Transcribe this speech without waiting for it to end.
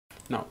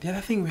Now, the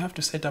other thing we have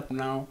to set up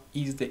now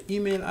is the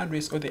email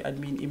address or the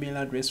admin email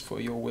address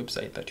for your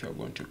website that you are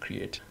going to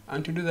create.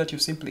 And to do that, you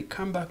simply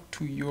come back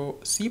to your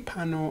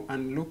cPanel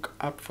and look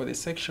up for the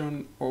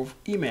section of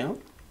email.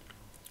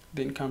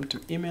 Then come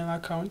to email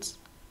accounts.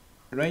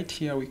 Right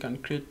here, we can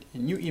create a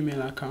new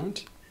email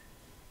account.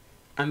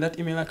 And that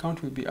email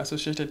account will be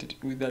associated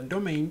with the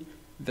domain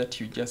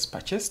that you just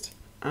purchased.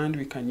 And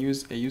we can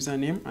use a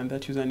username, and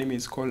that username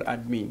is called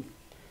admin.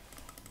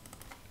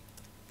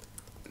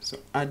 So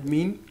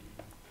admin.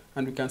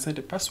 And we can set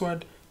a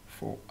password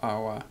for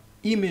our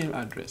email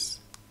address.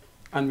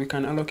 And we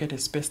can allocate a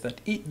space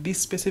that this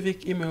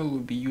specific email will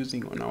be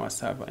using on our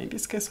server. In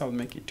this case, I'll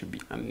make it to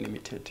be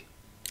unlimited.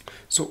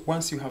 So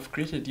once you have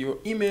created your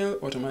email,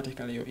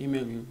 automatically your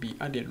email will be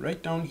added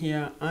right down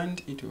here,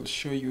 and it will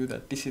show you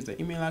that this is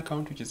the email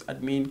account, which is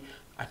admin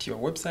at your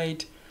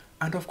website.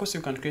 And of course,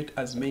 you can create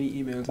as many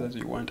emails as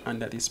you want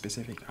under this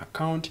specific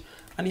account.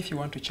 And if you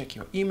want to check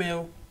your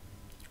email,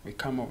 we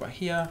come over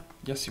here,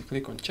 just you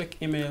click on check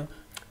email,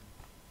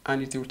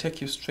 and it will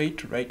take you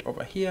straight right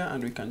over here,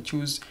 and we can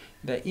choose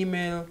the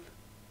email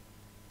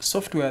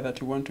software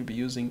that we want to be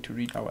using to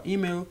read our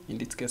email. In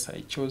this case,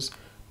 I chose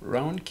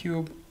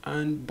Roundcube,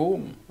 and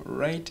boom,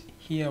 right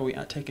here we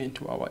are taken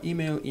to our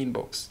email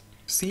inbox.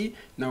 See,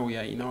 now we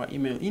are in our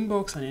email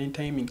inbox, and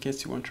anytime in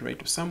case you want to write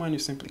to someone, you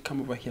simply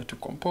come over here to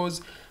compose,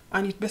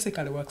 and it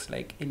basically works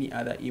like any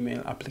other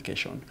email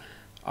application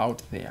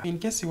out there. In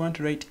case you want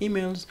to write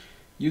emails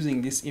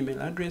using this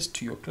email address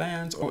to your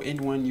clients or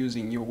anyone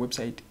using your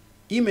website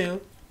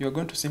email, you're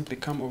going to simply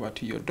come over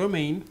to your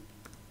domain,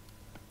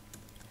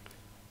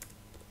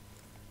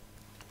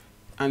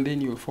 and then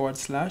you'll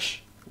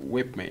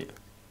 /webmail,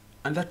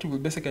 and that will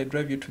basically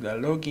drive you to the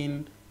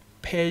login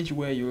page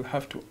where you'll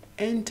have to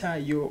enter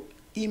your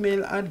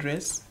email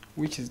address,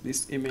 which is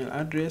this email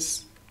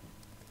address,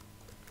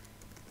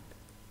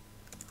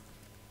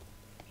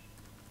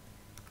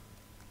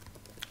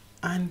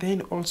 and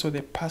then also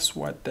the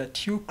password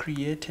that you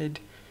created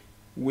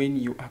when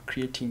you are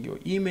creating your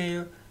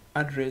email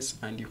address,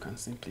 and you can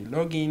simply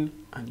log in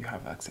and you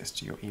have access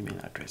to your email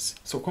address.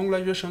 So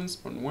congratulations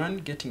on one,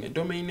 getting a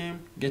domain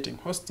name, getting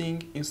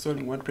hosting,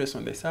 installing WordPress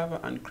on the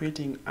server, and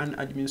creating an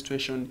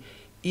administration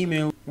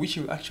email which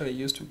you'll actually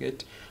use to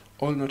get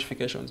all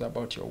notifications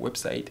about your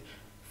website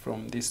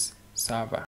from this server.